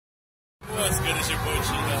what's good? It's your boy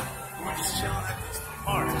Cheeto. We're just chilling at this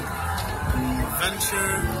park.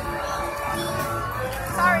 Adventure.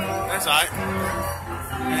 Sorry. That's alright.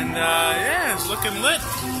 And yeah, it's looking lit,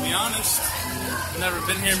 to be honest. Never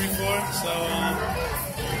been here before, so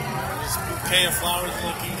this bouquet of flowers is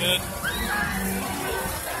looking good.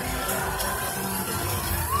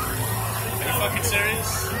 Are you fucking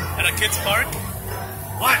serious? At a kid's park?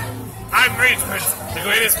 What? I'm Reed, the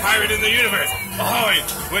greatest pirate in the universe. Ahoy,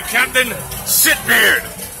 with Captain Shitbeard.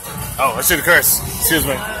 Oh, I should curse. Excuse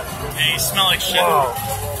me. Hey, you smell like shit. Whoa.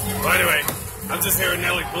 By the way, I'm just here with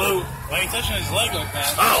Nelly Bly. Why are you touching his leg like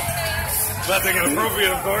that? Oh, nothing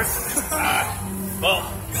inappropriate, of course. Well,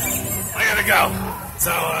 I gotta go.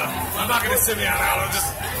 So, I'm not gonna sit me out.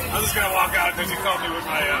 I'm just gonna walk out because you called me with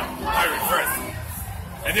my pirate friend.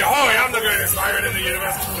 And ahoy, I'm the greatest pirate in the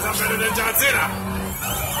universe because I'm better than John Cena.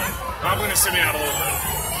 I'm gonna sit me out a little bit.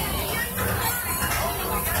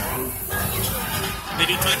 Did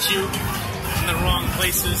he touch you in the wrong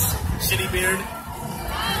places, shitty beard?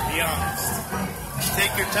 Be honest.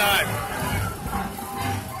 Take your time.